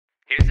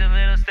Here's a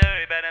little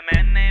story about a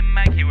man named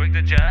Mike. He worked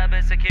a job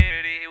as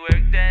security, he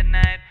worked at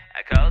night.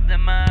 I called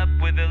him up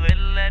with a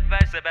little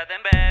advice about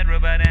them bad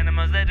robot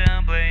animals that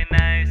don't play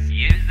nice.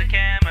 Use the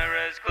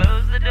cameras,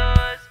 close the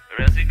doors,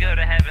 or else you go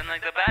to heaven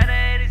like the bot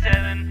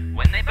 87.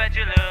 When they bite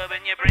your lobe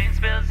and your brain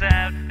spills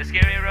out, the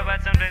scary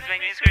robots sometimes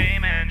make me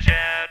scream and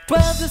shout.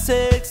 12 to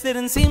 6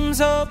 didn't seem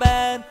so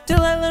bad,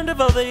 till I learned of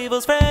all the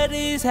evils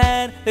Freddy's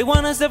had. They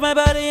wanna stuff my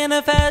body in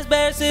a fast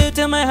bear suit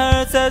till my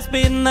heart starts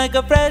beating like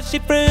a freshy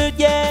fruit,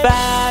 yeah.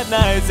 5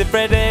 nights at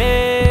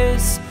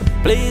Freddy's,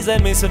 please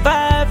let me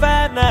survive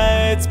 5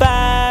 nights.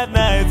 5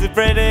 nights at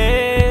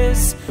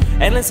Freddy's,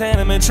 endless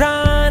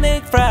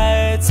animatronic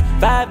frights.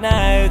 5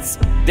 nights,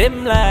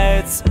 dim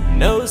lights,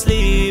 no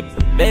sleep,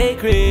 they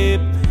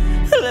creep.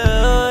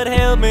 Lord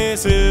help me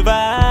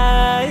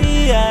survive.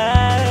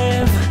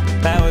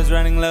 Power's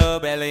running low,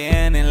 barely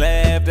any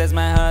left, as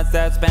my heart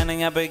starts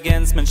pounding up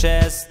against my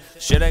chest.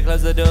 Should I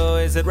close the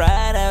door? Is it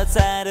right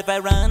outside? If I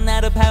run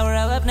out of power,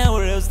 I'll have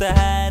nowhere else to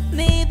hide.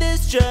 Need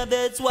this job,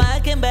 that's why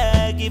I came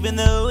back, even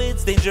though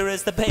it's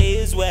dangerous, the pay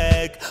is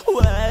whack.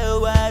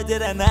 Why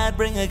did I not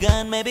bring a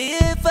gun? Maybe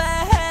if I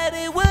had,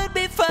 it would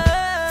be fun.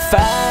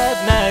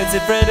 5 nights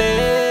at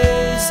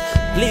Freddy's,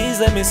 please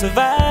let me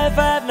survive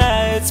 5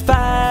 nights.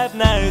 5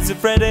 nights at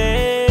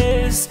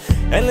Freddy's,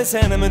 endless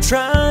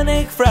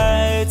animatronic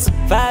frights.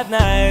 5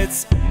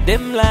 nights,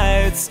 dim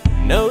lights,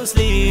 no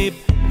sleep,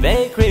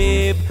 they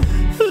creep.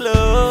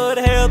 Lord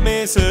help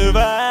me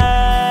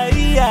survive.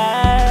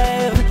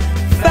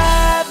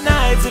 5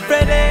 nights at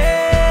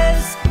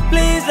Freddy's,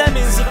 please let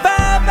me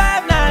survive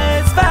 5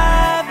 nights.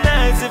 5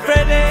 nights at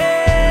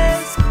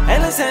Freddy's,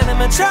 endless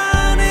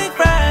animatronic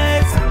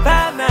frights.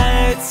 5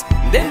 nights,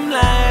 dim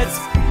lights,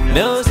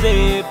 no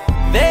sleep,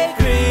 they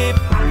creep.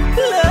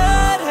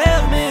 Lord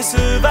help me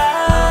survive.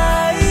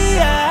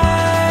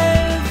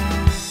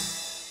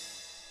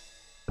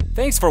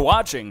 Thanks for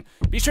watching.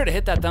 Be sure to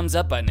hit that thumbs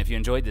up button if you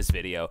enjoyed this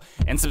video,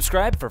 and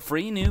subscribe for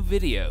free new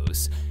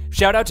videos.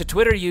 Shout out to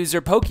Twitter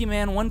user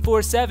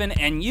Pokemon147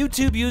 and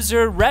YouTube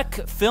user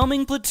Rec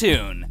Filming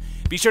Platoon.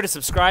 Be sure to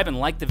subscribe and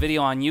like the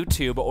video on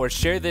YouTube, or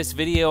share this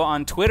video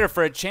on Twitter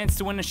for a chance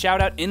to win a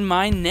shout out in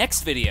my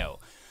next video.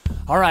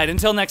 Alright,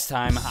 until next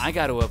time, I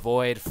gotta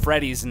avoid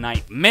Freddy's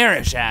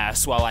nightmarish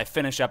ass while I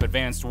finish up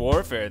Advanced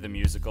Warfare the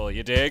musical,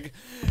 you dig?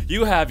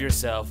 You have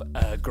yourself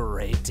a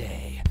great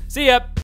day. See ya!